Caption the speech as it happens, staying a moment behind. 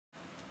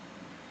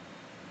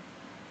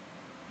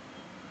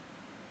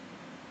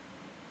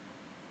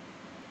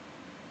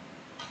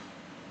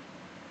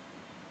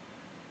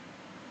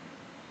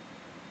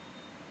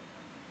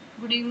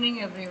Good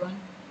evening, everyone.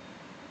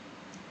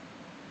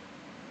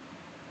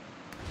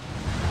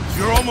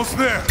 You're almost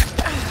there.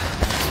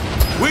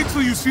 Wait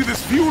till you see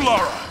this view,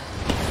 Lara.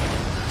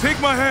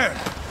 Take my hand.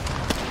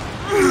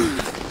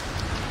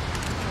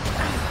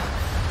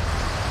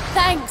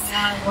 Thanks.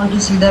 Yeah, I want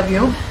to see the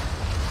view.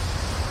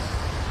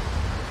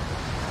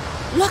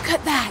 Look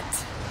at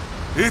that.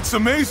 It's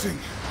amazing.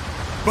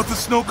 But the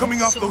snow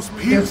coming off So those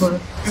peaks beautiful.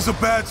 is a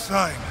bad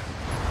sign.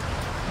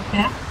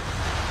 Okay.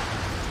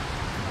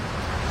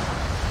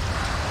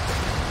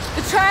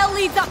 The trail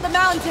leads up the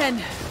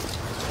mountain.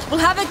 We'll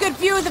have a good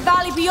view of the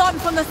valley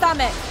beyond from the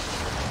summit.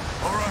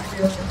 All right,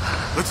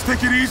 let's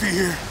take it easy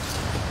here.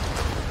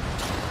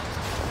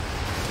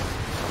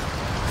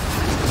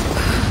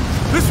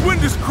 This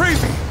wind is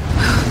crazy.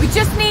 We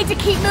just need to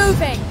keep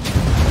moving.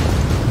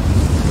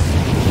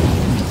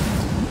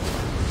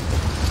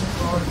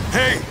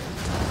 Hey,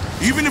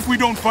 even if we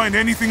don't find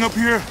anything up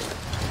here,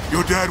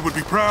 your dad would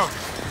be proud.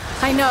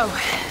 I know,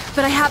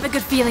 but I have a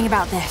good feeling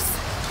about this.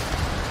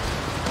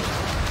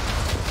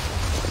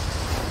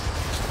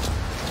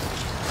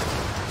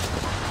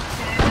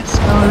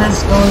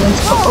 Let's go.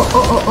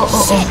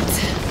 Shit!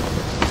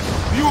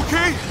 You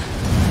okay?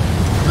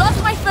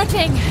 Lost my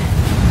footing.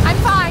 I'm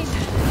fine.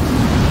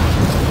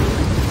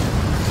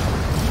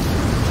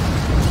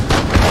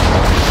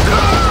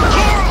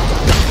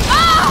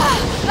 Ah!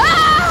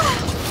 Ah!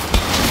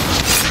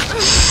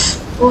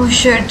 Oh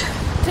shit.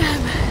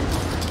 Damn,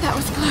 that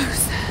was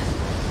close.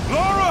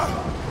 Lara!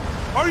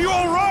 Are you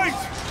all right?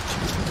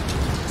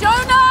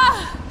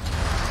 Jonah!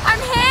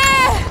 I'm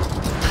here!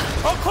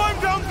 I'll climb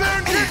down there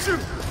and get you!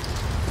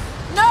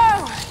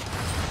 No!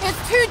 It's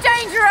too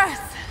dangerous!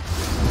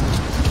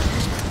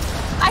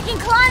 I can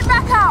climb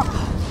back up!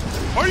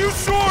 Are you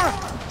sure?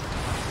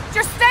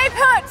 Just stay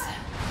put!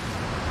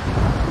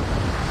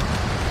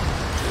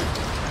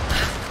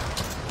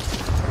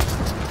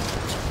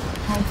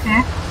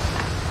 Okay.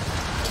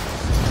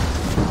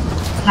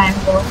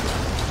 Climb down.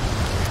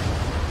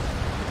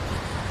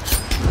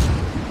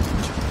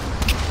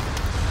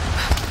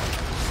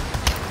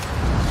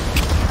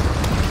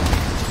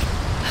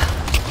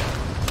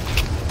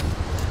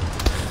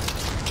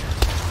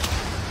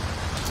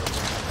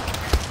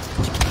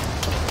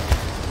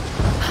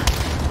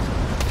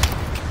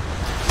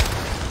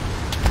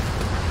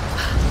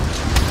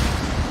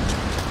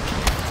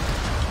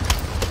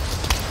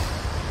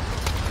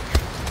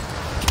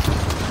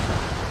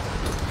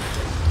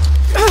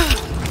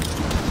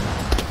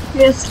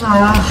 Yes,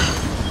 Lara.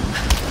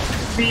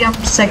 अभी हम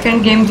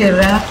second game खेल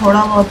रहे हैं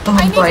थोड़ा बहुत तो I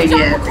need हमको to idea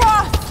jump है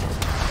across!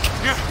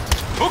 Yeah,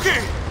 okay.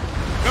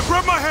 Now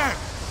grab my hand.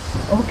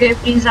 Okay,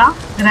 please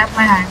grab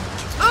my hand.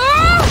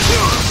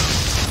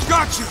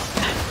 Gotcha.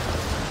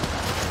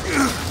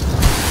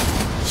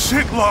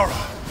 Shit,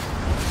 Lara.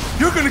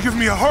 You're gonna give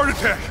me a heart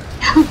attack.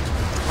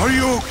 Are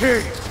you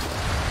okay?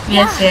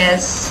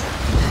 Yes.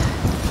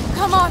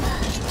 Come on!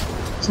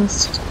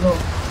 Just go.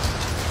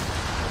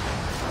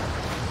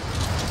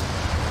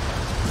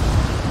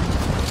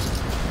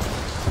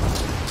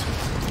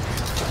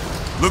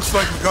 Looks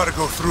like we gotta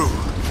go through.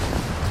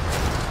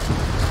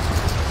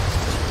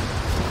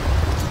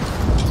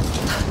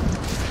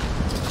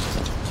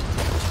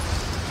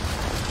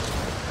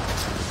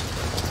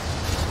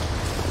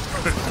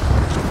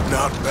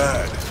 Not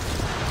bad.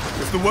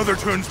 If the weather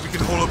turns, we can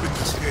hole up in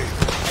this cave.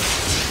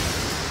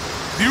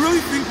 Do you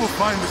really think we'll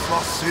find this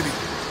lost city?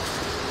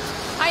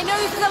 I know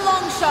this is a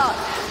long shot,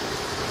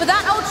 but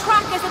that old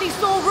tracker said he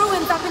saw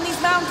ruins up in these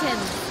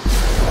mountains.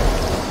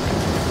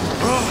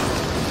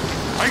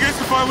 I guess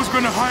if I was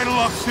gonna hide a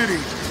lost city,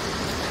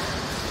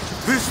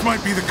 this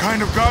might be the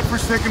kind of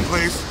godforsaken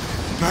place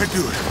I'd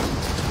do it.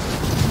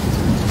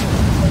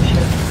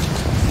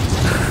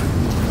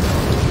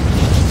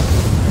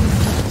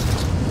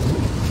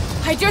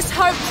 I just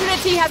hope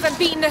Trinity hasn't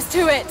beaten us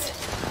to it.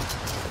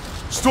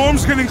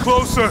 Storm's getting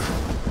closer.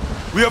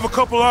 We have a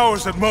couple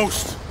hours at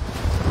most.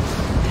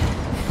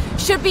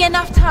 Should be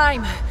enough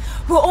time.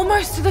 We're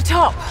almost to the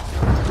top.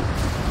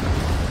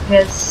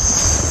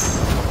 Yes.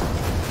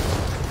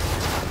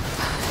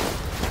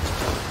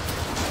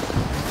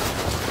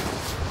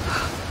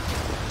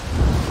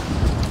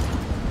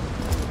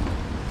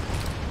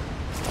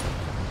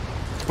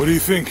 What do you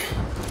think?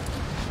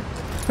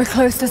 We're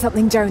close to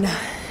something, Jonah.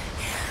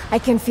 I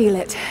can feel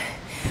it.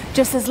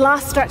 Just this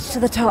last stretch to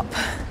the top.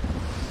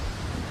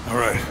 All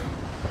right.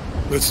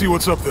 Let's see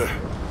what's up there.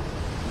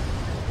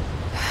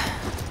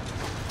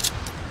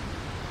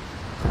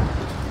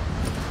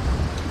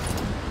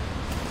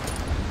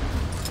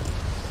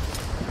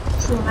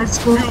 So let's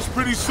go. Feels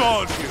pretty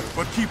solid here,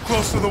 but keep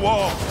close to the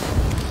wall.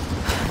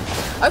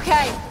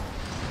 Okay.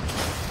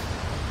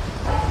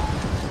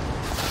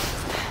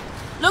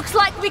 Looks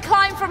like we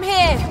climb from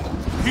here.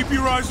 Keep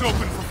your eyes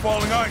open for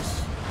falling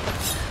ice.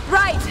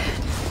 Right.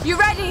 You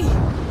ready?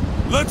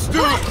 Let's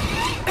do it!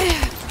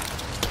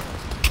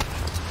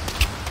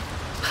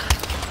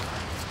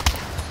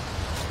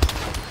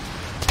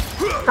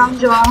 Come,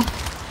 Joao.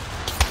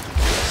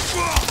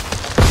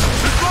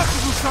 There's lots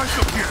of loose ice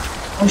up here.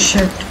 Oh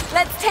shit.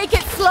 Let's take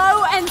it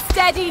slow and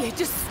steady.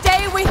 Just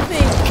stay with me.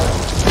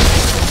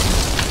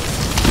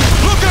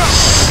 Look out!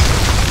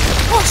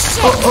 Oh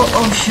shit!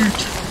 Oh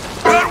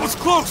shit. That was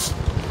close!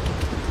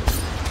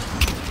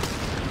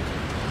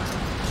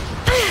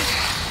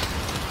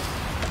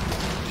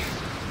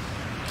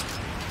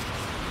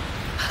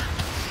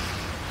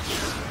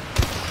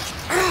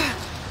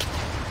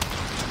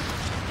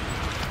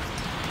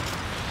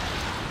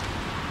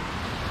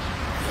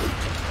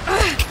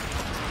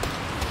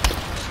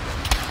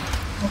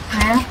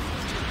 Okay.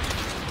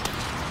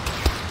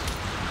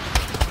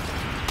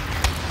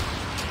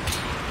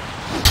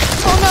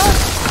 Oh no!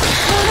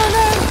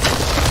 No!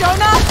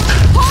 Jonah!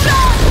 Hold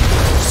on!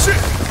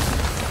 Shit!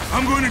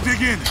 I'm going to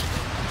dig in.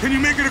 Can you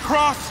make it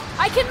across?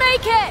 I can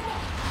make it!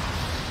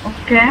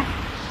 Okay.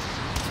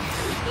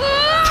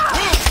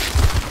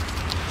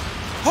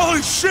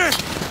 Holy shit!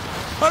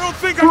 I don't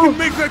think I can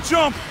make that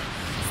jump!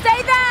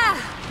 Stay there!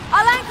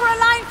 I'll anchor a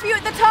line for you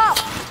at the top!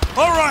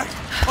 Alright,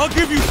 I'll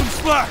give you some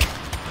slack.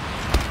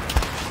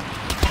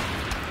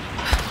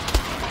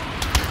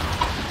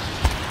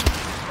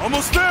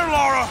 Almost there,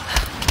 Laura!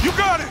 You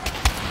got it!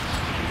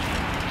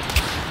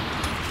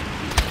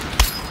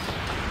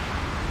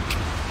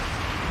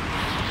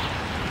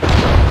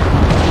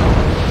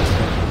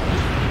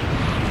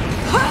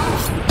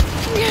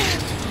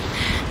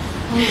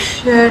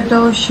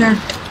 Oh shit.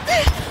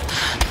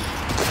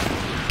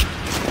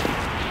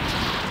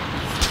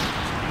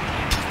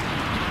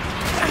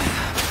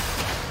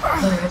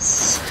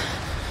 Yes.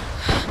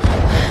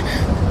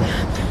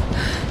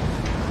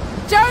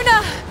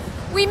 Jonah!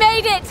 We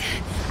made it!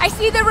 I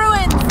see the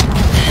ruins!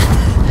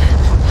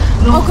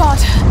 No. Oh god!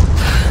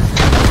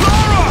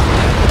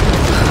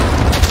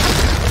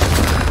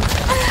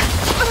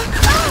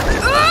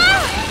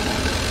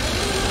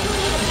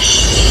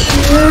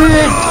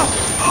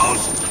 Oh,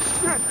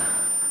 shit!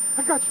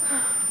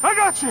 I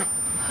got you!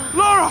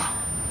 Laura!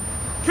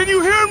 Can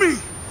you hear me?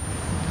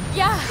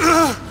 Yeah!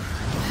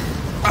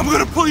 I'm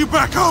gonna pull you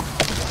back up!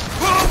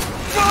 Oh,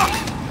 fuck!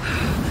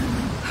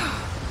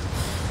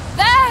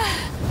 There!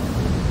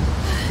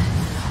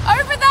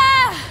 Over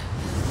there!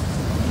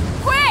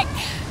 Quick!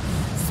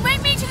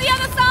 Swing me to the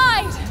other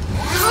side!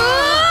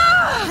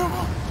 Come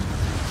on!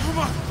 Come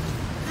on!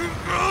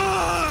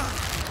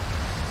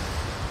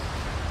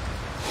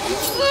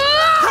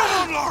 Come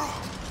on, Laura!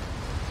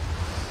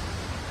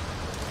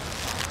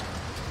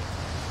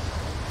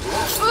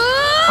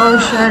 Oh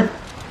shit.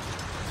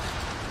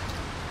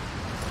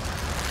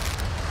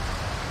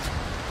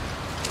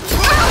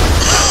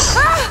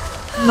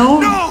 No.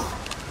 No!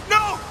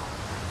 No!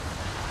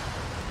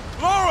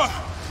 Laura!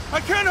 I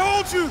can't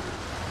hold you!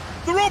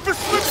 The rope is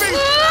slipping!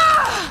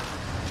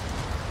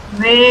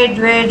 Wait.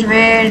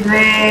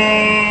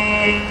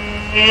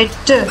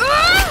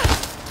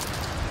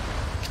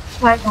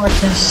 I got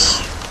this.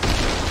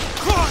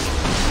 Climb!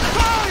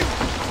 Climb!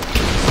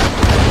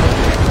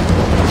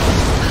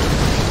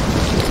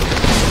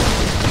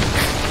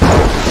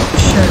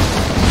 Shit.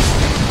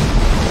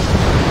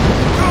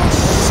 Oh,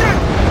 shit!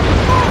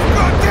 Oh,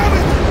 God damn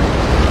it!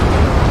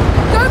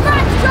 Go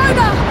back,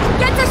 Jonah!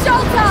 Get to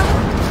shelter!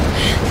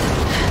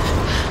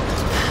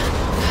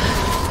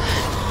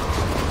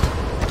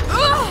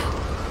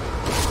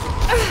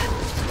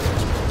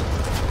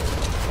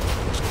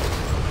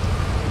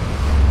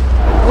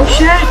 Oh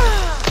shit.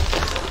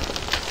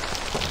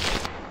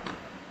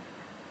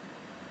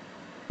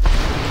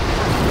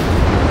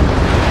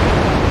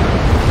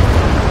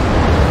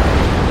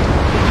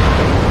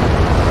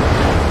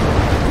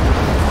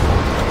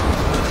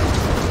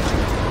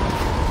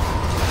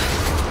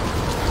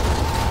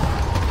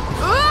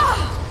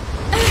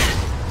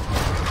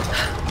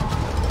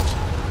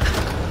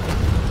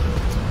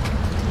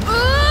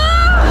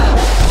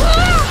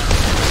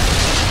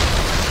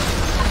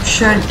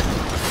 Shit.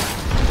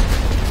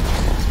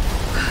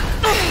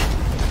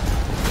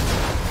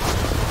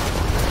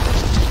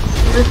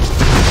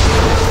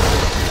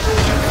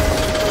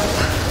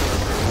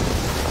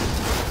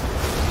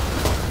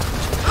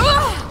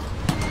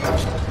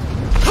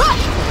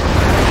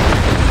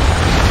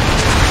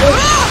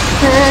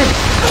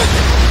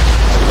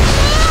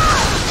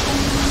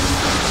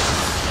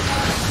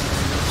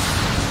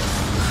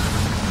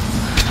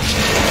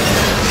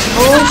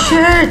 Oh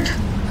shit!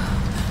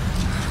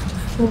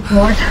 Oh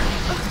god.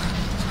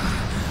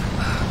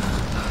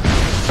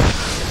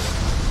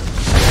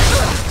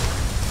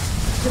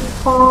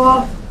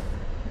 Oh.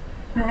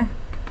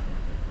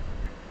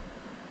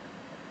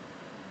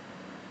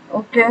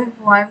 Okay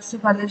wife से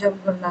पहले jump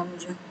करना है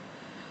मुझे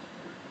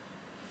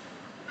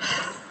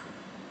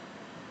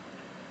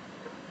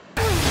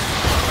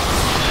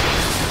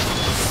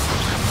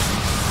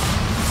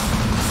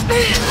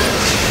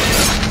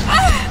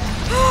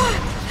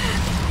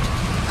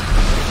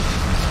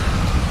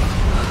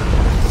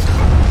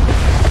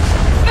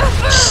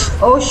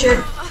Oh shit.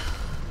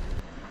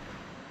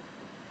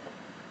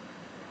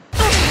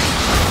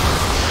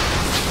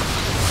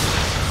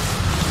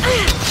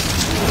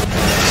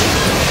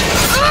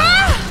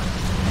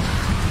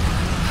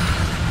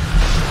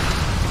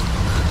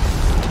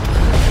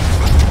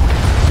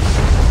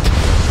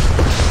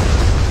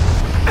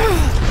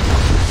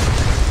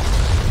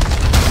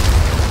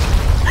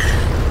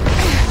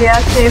 We are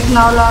safe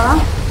now, Lara.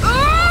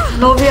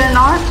 No, we are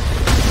not.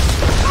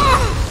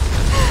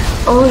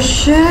 Oh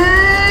shit!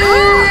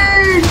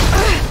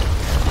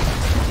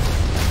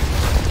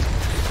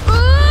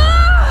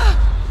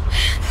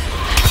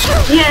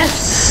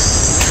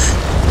 Yes!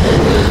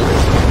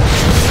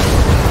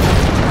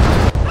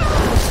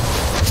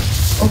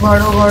 Oh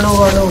god, oh god, oh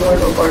god, oh god,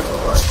 oh god, oh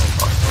god.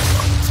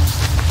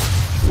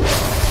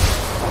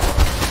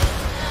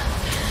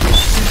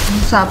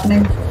 What's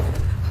happening?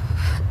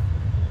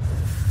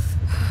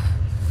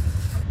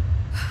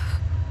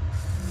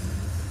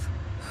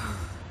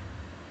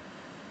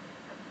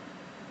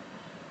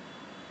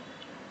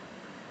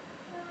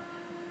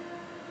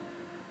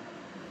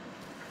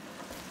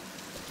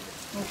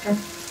 Okay.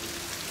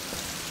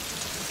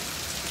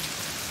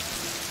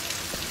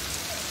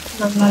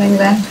 There's nothing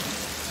then.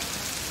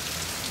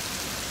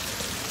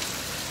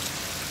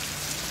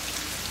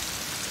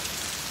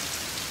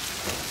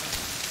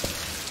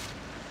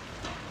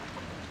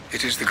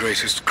 It is the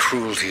greatest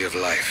cruelty of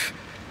life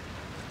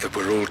that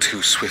we're all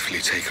too swiftly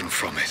taken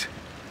from it.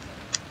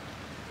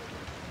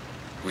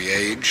 We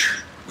age,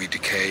 we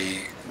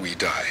decay, we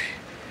die.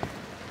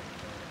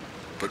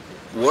 But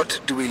what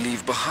do we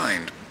leave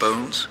behind?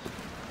 Bones?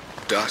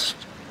 Dust?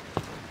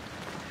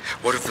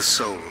 What of the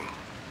soul?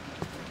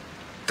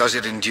 Does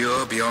it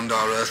endure beyond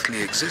our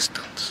earthly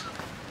existence?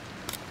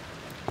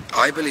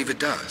 I believe it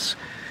does.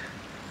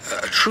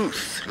 A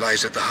truth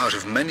lies at the heart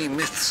of many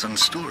myths and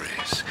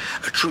stories.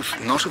 A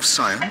truth not of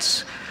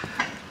science,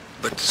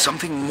 but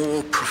something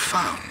more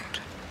profound.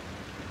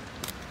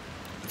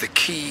 The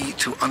key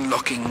to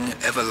unlocking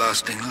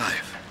everlasting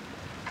life.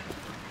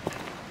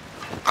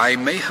 I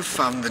may have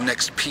found the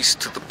next piece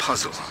to the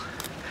puzzle,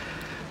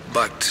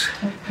 but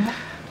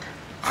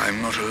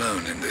I'm not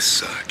alone in this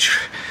search.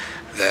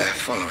 They're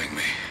following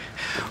me,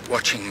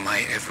 watching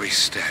my every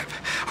step.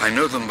 I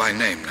know them by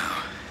name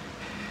now.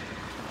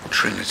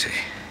 Trinity.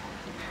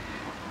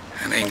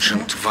 An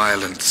ancient,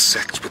 violent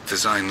sect with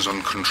designs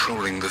on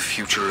controlling the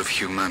future of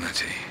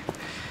humanity.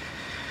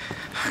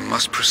 I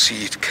must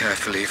proceed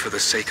carefully for the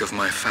sake of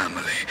my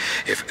family.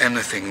 If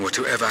anything were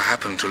to ever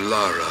happen to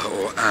Lara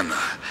or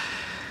Anna,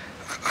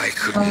 I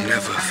could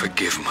never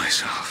forgive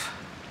myself.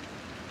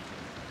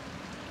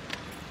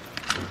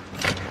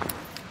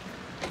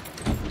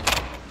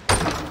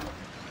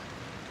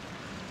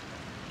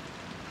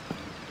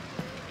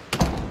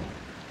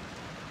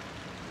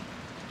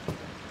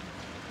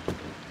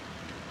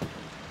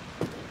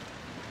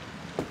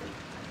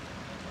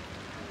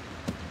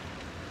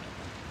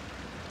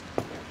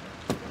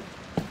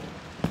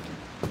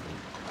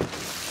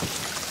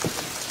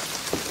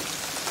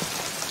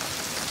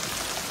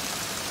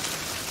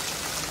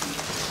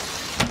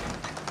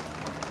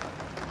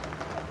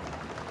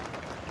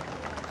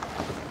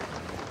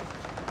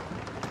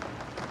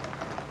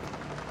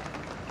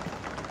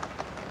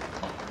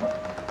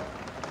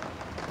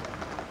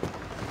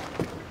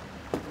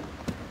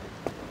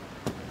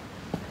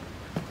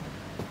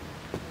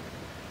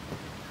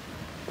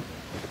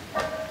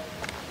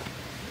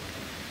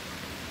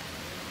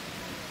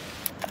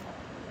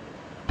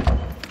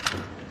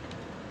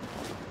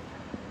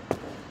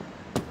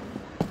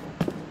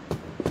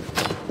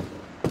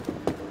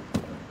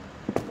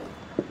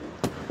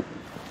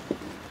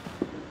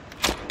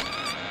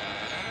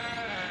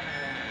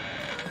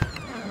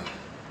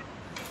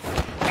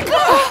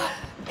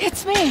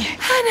 It's me,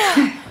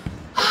 Hannah.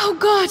 Oh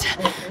God,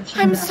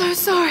 I'm so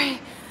sorry.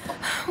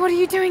 What are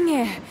you doing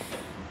here?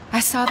 I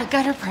saw the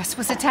gutter press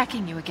was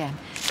attacking you again.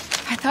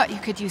 I thought you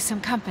could use some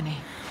company.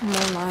 No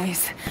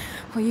lies.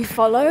 Were you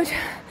followed?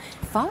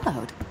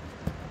 Followed?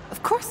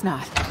 Of course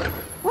not.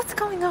 What's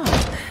going on?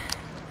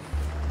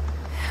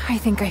 I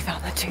think I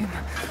found the tomb.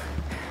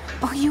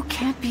 Oh, you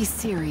can't be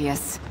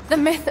serious. The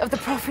myth of the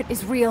Prophet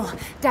is real.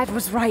 Dad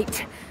was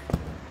right.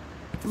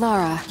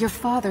 Lara, your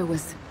father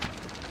was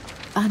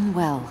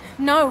unwell.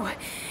 No,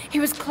 he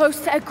was close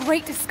to a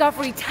great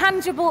discovery,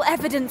 tangible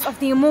evidence of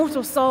the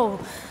immortal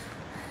soul.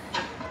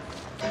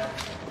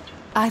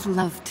 I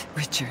loved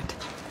Richard.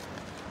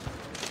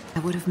 I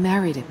would have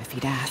married him if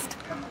he'd asked.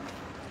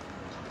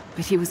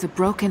 But he was a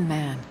broken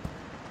man.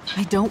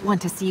 I don't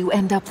want to see you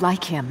end up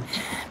like him.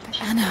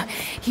 But Anna,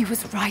 he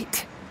was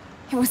right.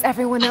 It was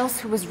everyone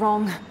else who was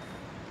wrong.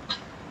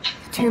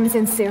 The tomb's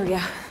in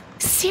Syria.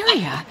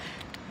 Syria?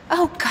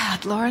 Oh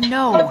God, Lara,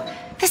 no.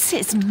 This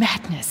is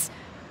madness.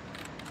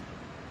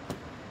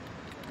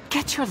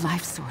 Get your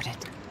life sorted.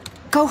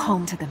 Go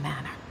home to the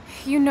manor.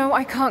 You know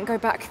I can't go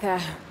back there.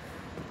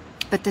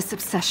 But this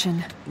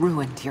obsession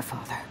ruined your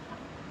father.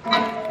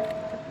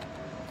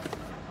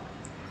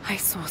 I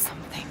saw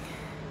something.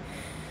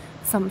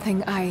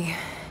 Something I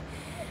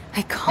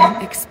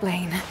can't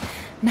explain.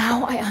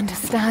 Now I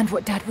understand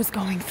what Dad was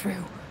going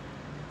through.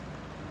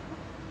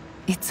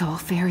 It's all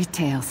fairy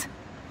tales.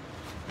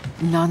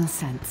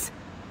 Nonsense.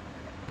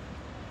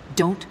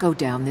 Don't go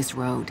down this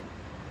road.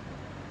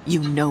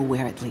 You know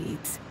where it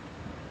leads.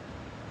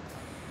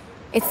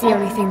 It's the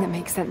only thing that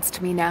makes sense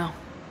to me now.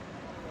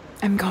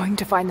 I'm going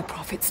to find the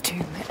Prophet's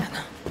tomb,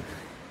 Anna.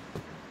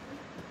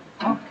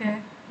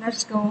 Okay,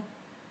 let's go.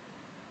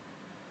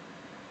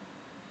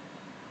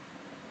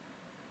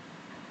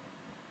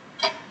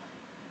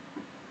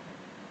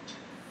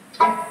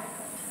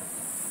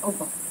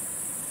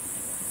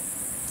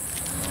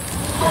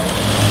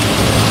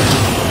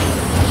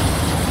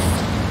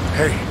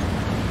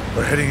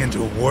 We're heading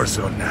into a war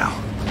zone now.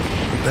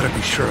 We better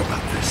be sure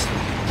about this.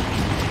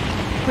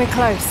 We're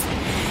close.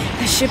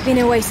 There should be an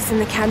oasis in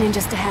the canyon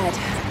just ahead.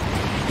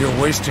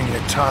 You're wasting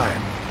your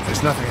time.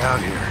 There's nothing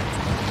out here.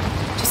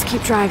 Just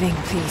keep driving,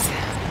 please.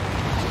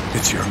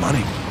 It's your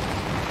money.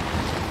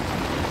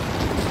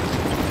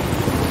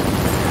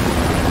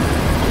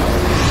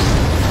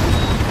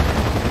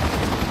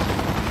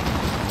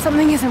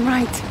 Something isn't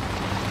right.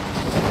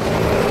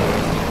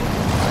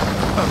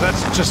 Oh,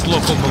 that's just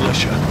local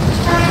militia.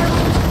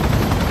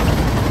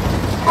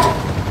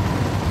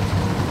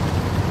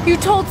 You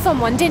told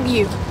someone, didn't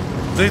you?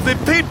 They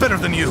paid better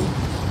than you.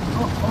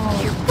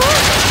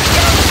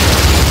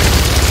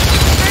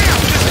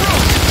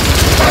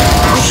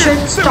 Shit,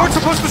 They stop. weren't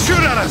supposed to shoot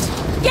at us!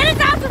 Get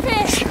us out of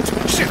here!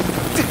 Shit!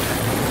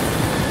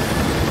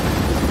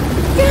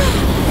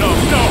 No,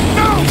 no,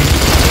 no!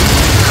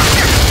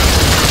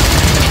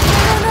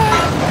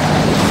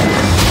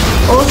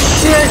 Oh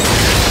shit.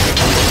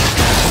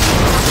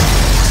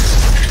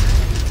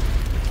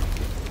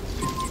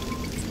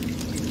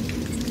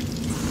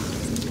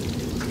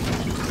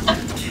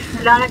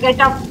 Lara, get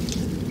up.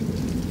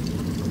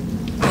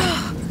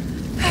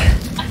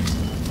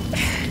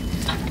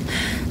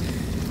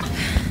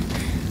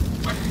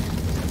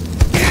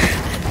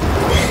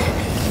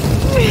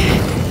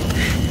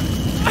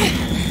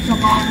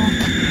 Come on.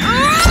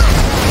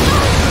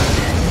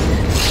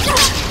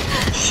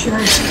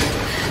 Shit.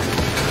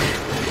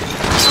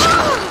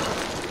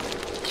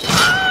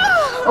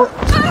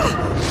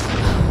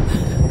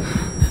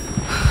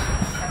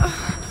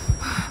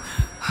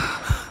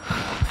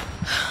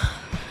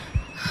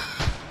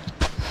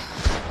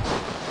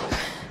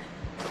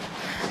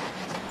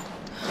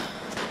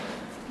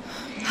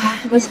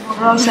 Was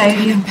Moro's idea.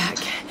 Turning back.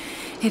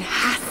 It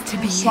has to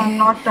be So I'm here.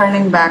 not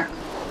turning back.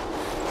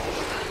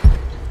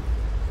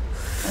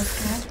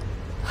 Okay.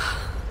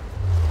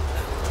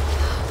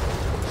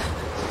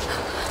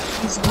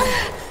 He's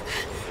good.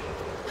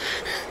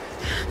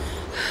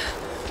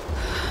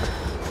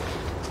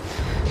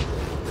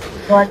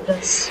 Got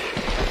this.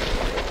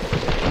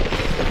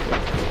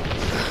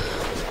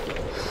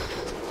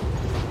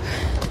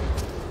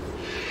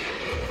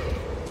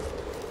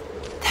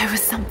 There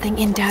was something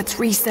in Dad's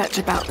research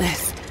about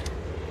this.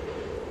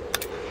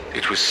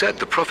 It was said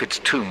the Prophet's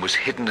tomb was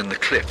hidden in the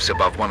cliffs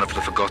above one of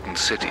the forgotten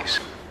cities.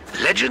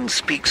 Legend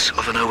speaks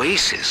of an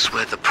oasis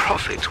where the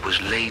Prophet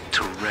was laid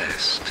to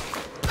rest.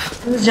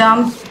 Just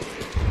jump.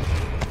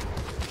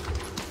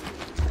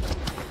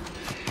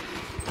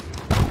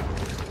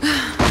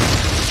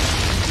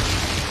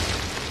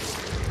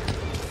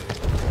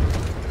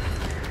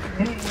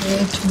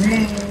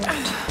 Wait.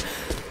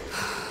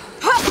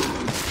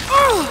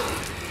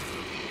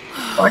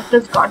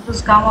 Got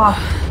this, come on.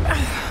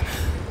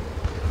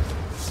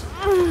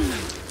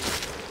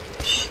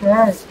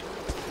 Shit.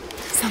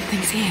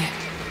 Something's here.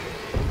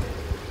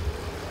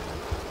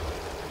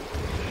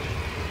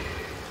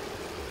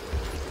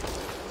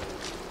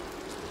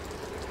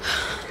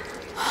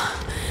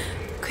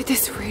 Could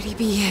this really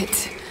be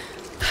it?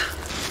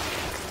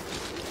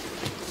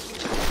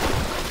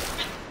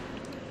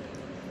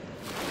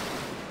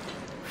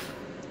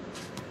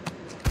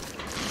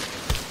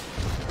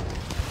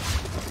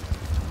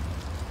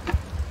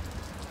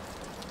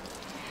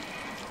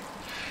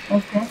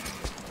 Okay.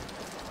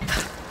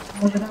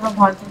 मुझे लगा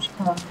बहुत कुछ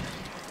था.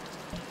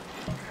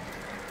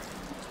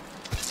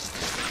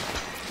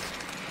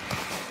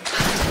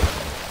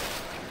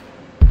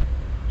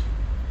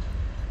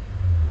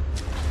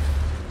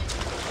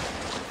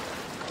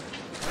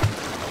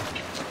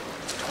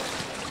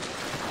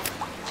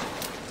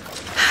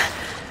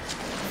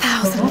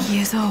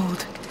 Years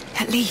old,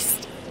 at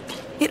least.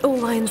 It all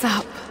lines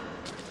up.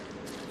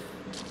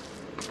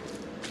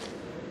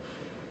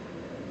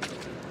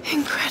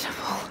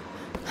 Incredible.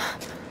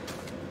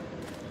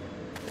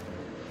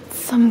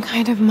 Some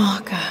kind of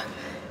marker.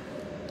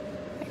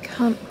 I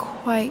can't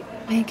quite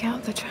make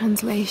out the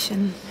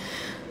translation,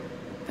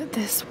 but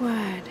this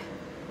word.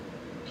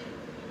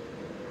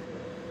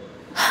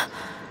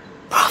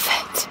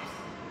 Prophet.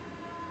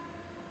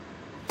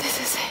 This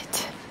is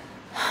it.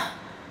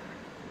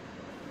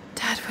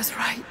 Dad was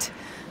right.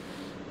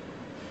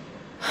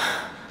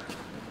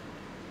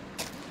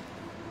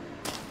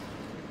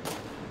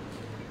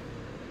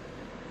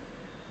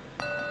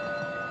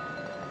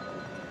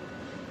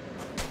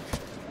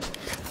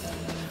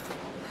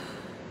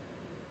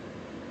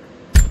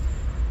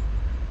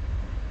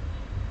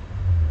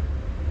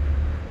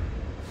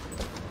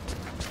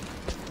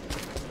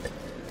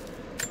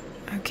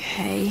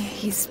 Okay,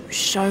 he's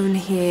shown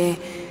here,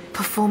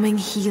 performing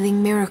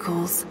healing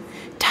miracles.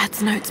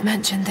 Dad's notes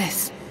mention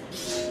this.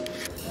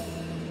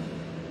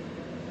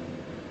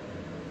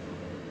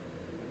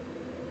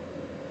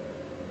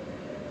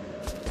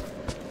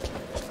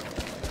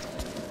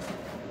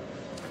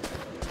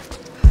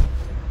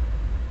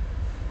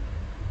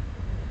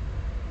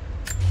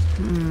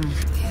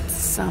 It's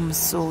some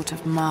sort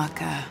of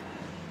marker.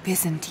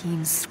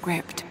 Byzantine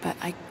script, but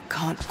I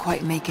can't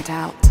quite make it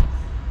out.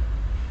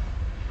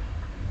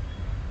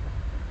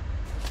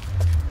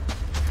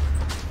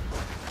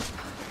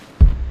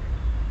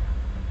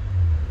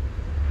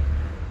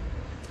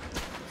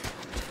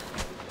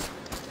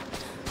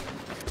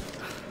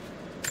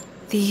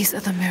 These are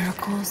the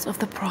miracles of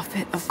the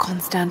Prophet of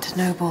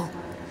Constantinople,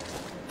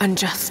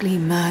 unjustly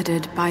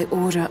murdered by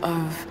order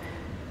of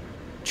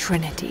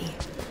Trinity.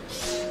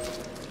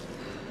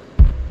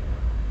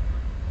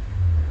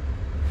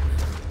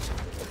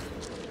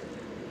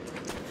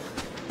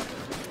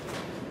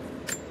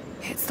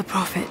 It's the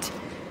Prophet,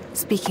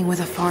 speaking with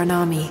a foreign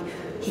army.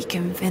 He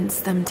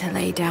convinced them to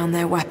lay down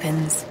their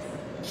weapons.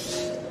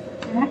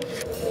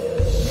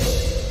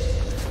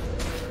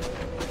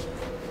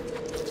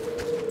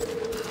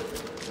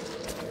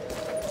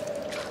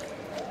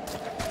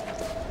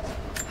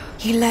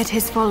 He led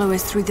his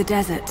followers through the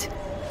desert,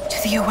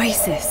 to the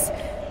oasis.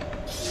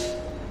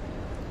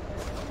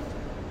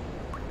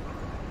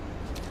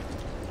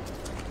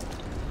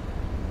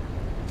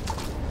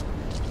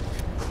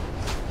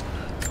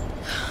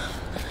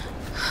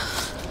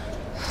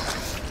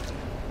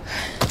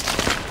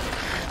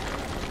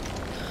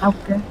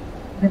 Okay,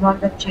 we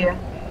want the chair.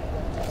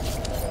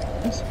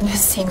 A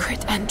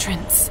secret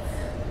entrance.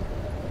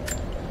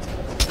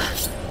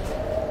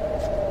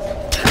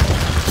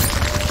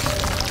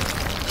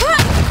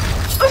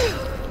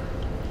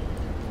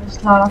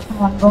 There's Lara, come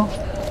on, go.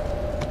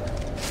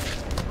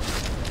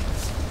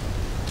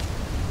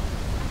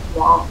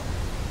 Wow.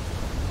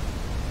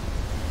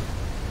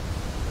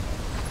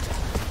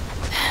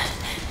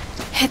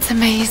 It's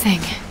amazing.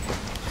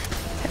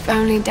 If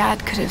only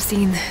Dad could have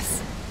seen this.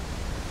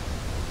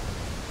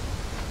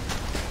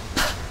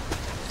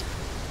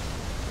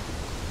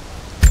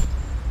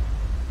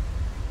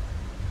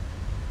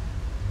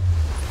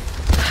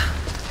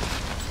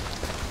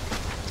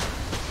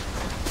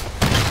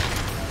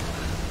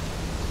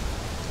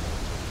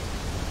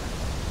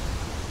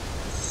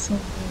 So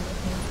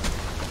beautiful.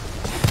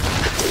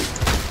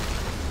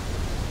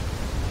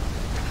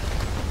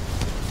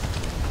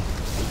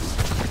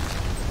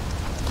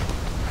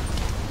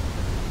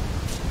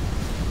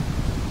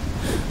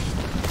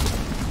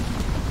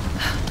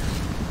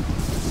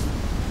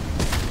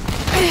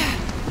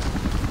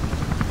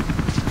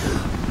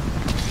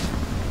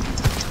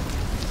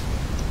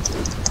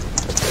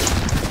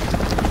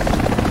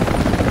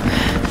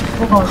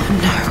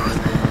 No,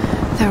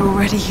 they're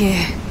already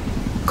here.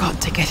 Got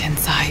to get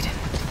inside.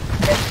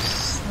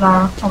 Yes,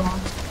 Lara, come on.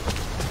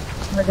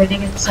 We're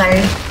getting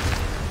inside.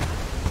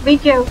 Be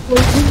careful,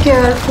 be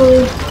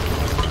careful.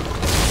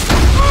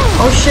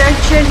 Oh shit,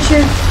 shit,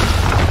 shit.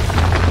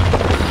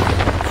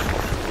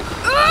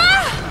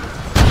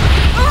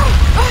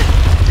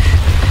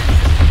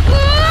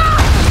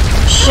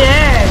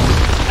 Shit.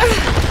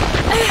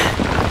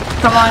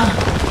 Come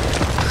on.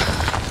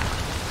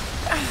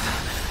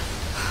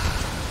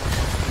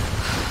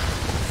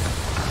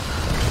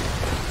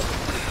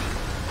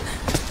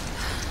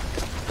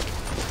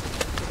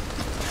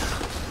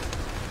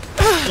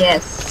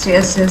 Yes,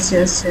 yes, yes,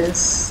 yes,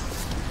 yes.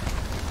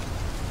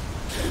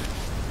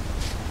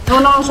 No,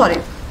 no, sorry.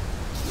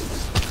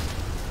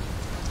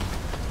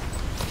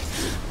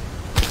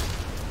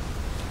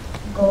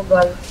 Go,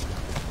 girl.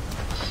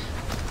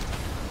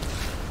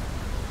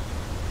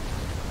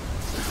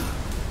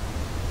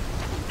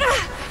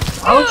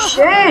 Oh,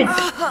 shit!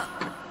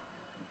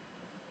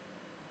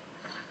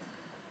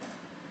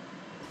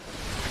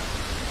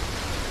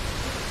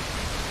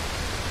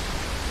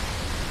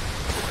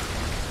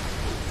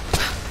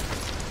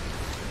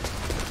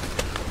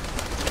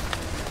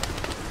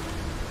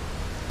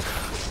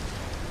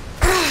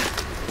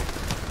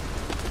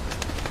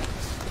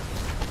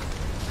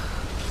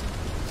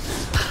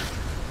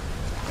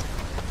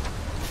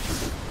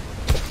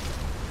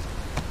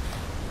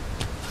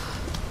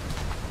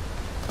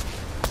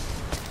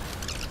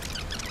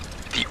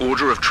 The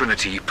Order of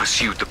Trinity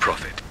pursued the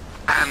Prophet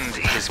and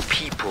his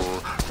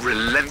people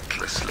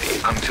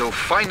relentlessly until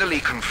finally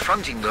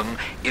confronting them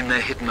in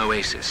their hidden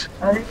oasis.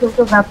 अरे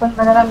तो weapon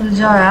वगैरह मिल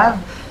जाओ यार.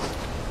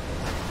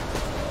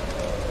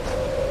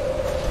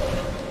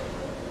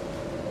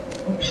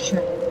 Oh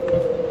shit.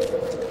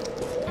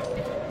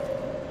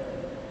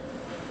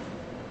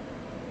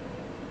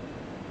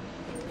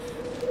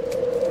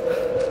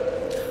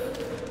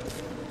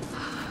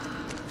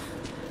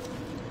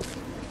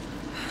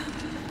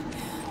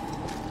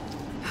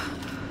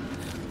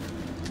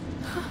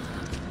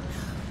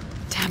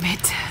 Damn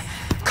it.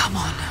 Come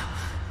on.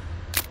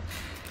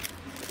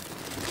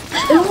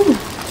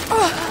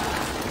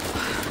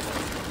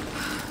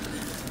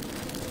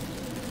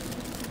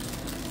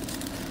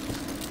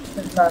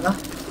 Lara.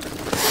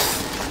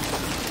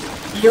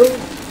 You.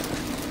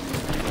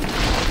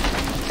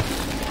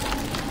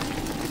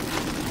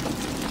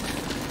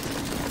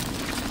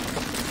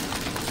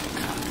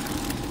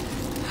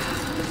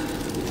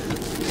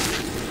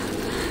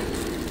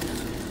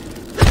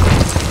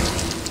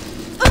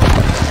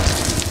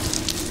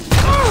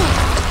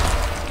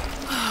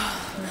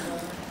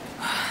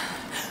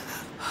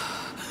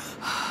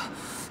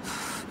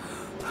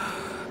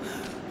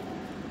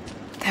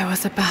 There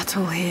was a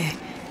battle here.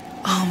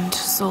 Armed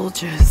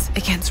soldiers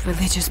against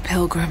religious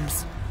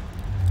pilgrims.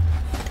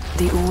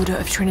 The Order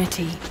of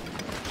Trinity.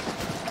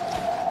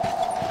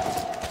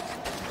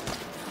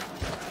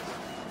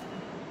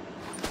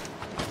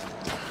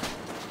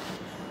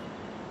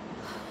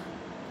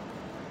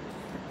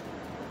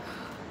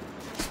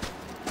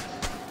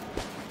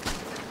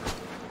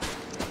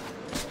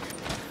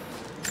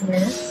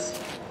 Yes.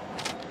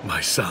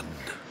 My son,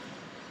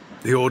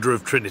 the Order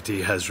of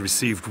Trinity has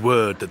received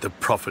word that the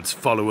Prophet's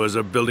followers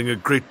are building a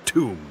great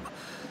tomb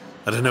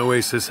at an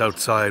oasis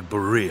outside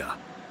Borea.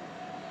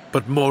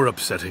 But more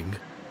upsetting,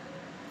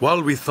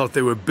 while we thought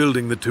they were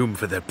building the tomb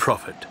for their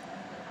Prophet,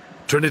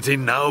 Trinity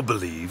now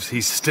believes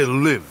he still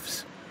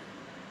lives.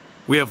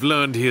 We have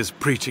learned he is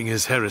preaching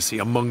his heresy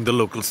among the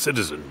local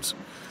citizens,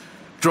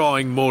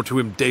 drawing more to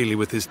him daily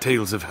with his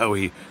tales of how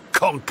he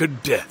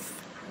conquered death.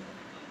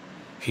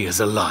 He is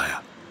a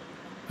liar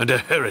and a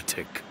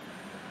heretic,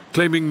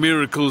 claiming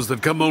miracles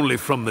that come only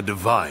from the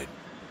divine.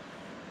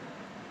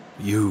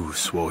 You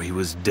swore he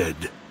was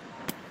dead.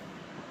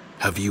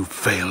 Have you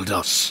failed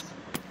us,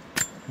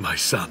 my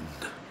son?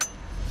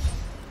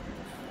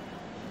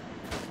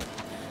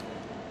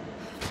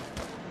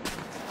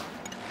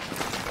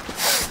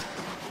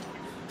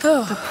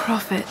 The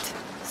Prophet,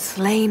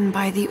 slain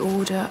by the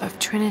Order of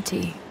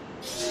Trinity.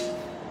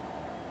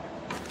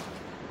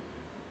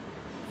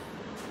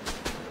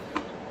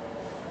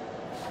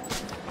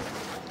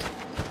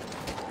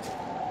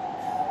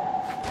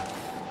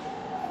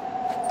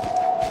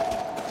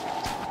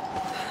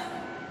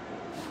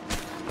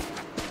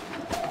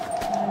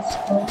 Let's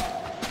go.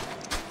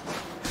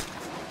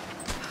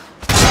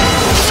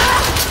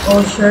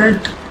 Oh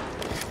shit.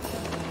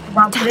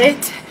 Damn Bapre.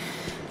 it!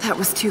 That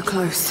was too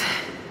close.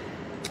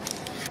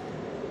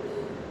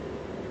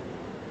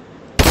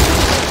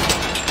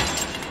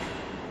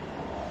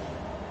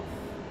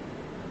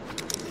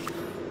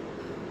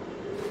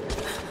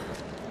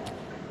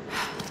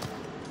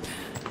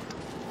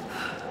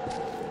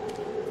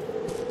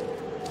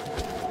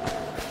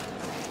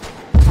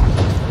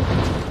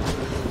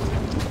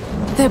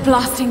 They're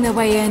blasting their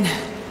way in.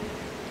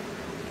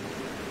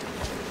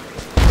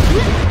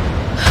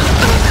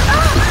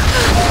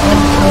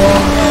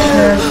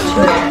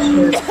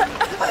 Shit.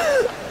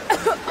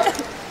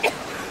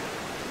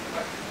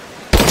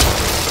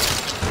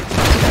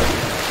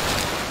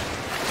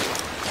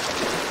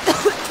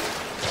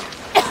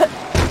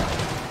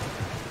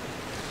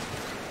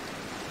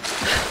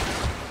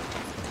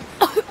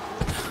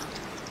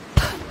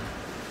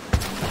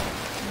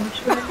 What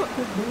should I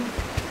do?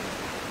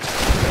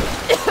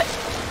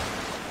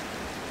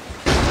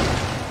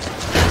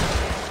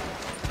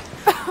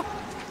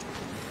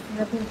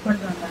 मेरा तो ऊपर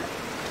जाना है।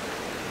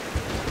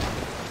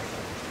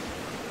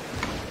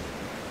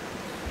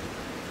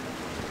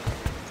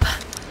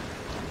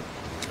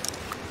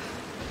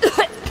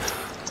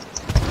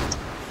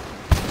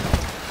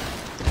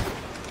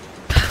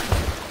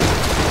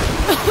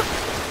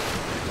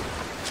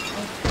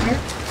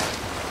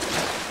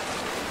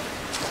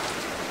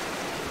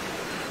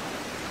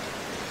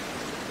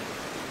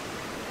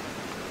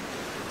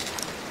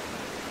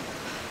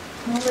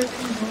 Now we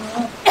can go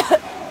up.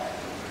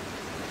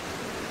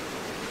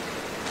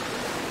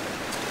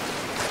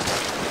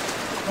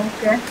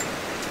 Okay.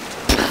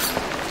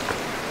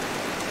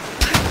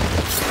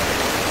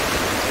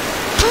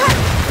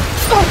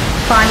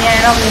 पानी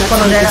आएगा वो ऊपर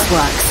हो जाएगा। This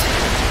works.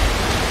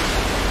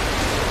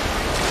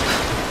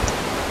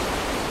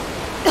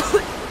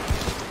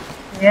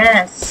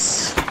 Yes.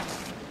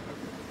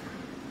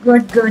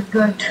 Good.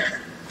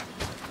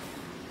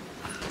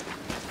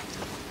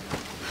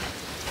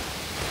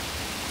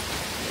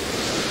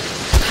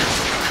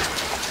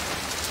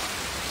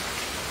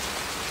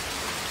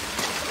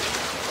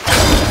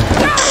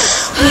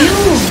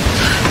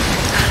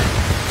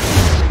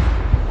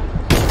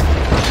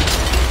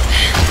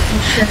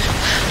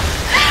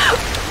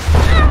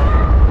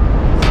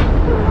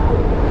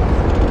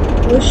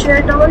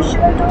 Oh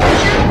shit.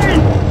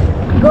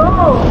 Go.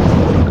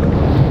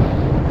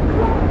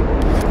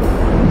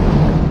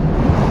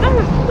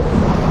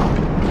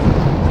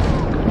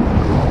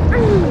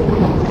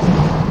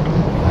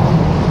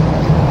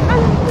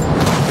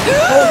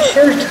 Oh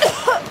shit.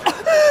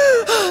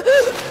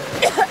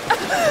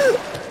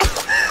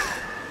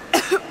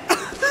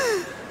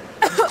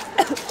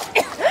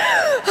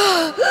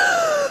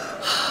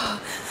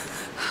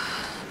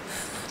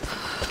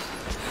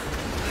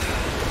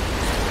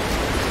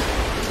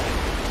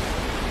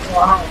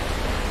 Wow.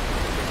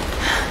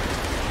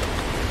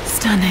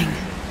 Stunning.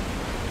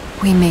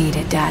 We made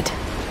it, Dad.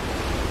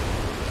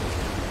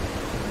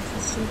 This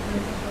is so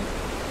beautiful.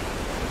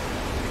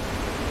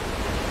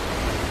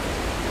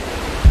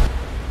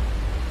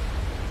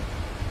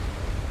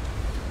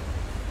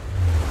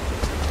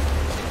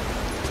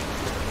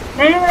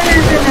 नहीं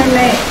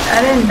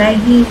अरे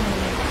नहीं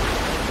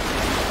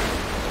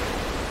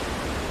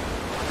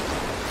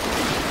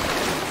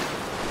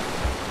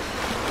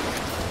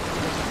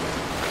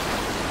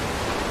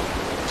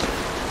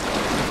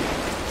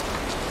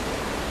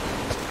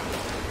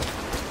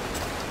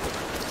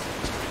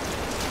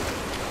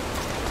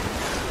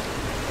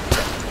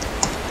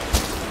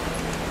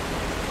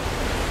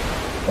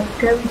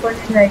Okay, but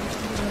like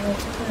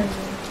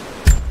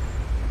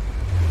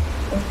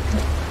okay.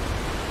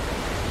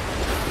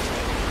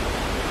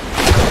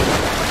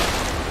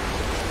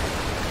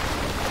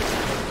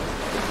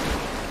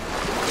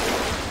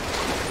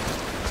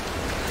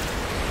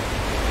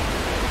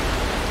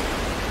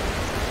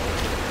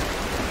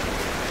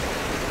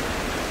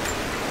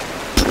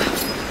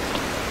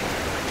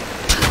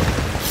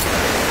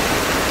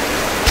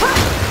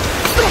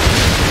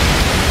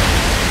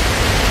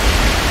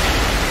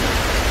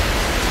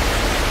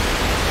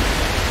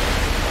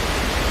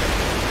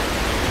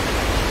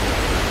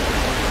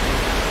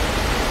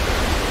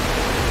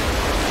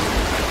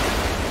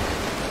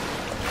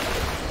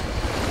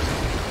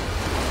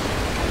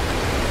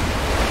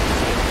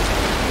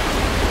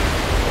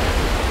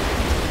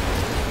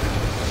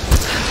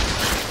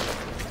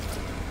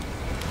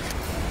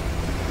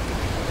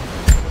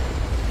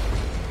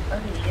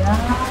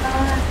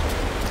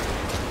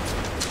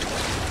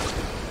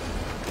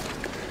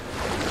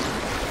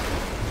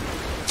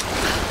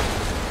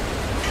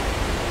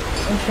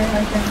 Okay,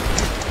 I can.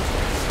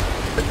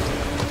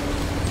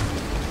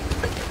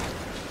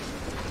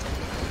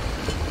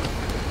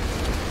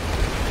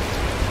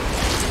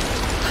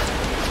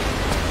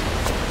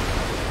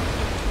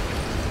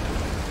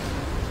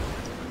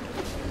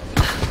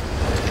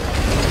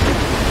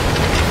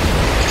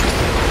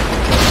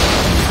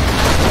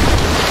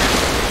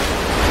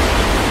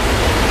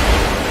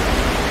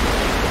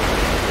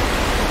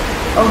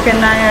 Okay,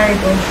 now I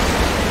go.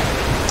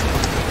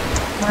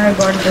 I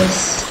got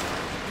this.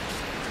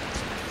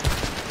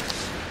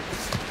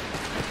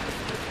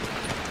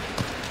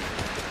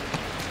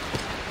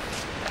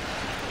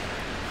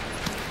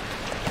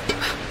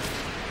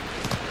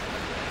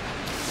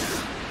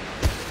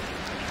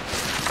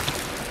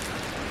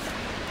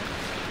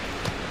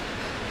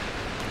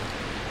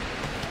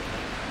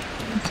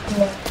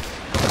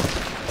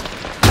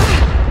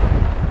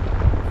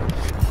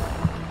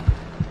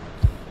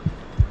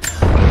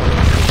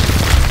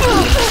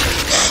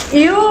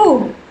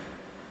 Ew!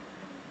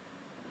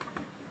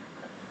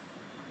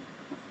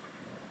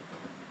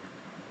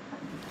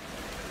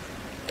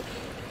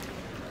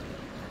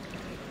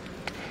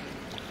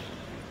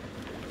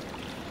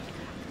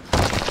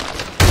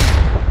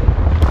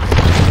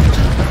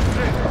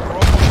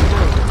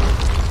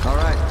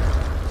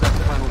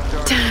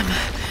 Damn,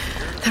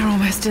 they're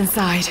almost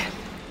inside.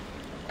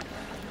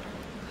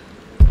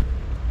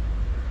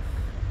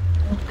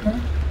 Okay.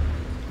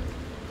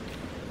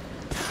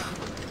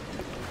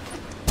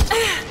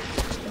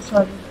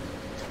 Sorry.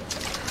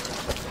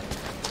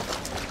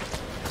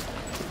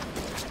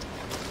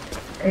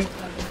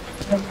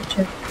 Let me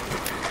check.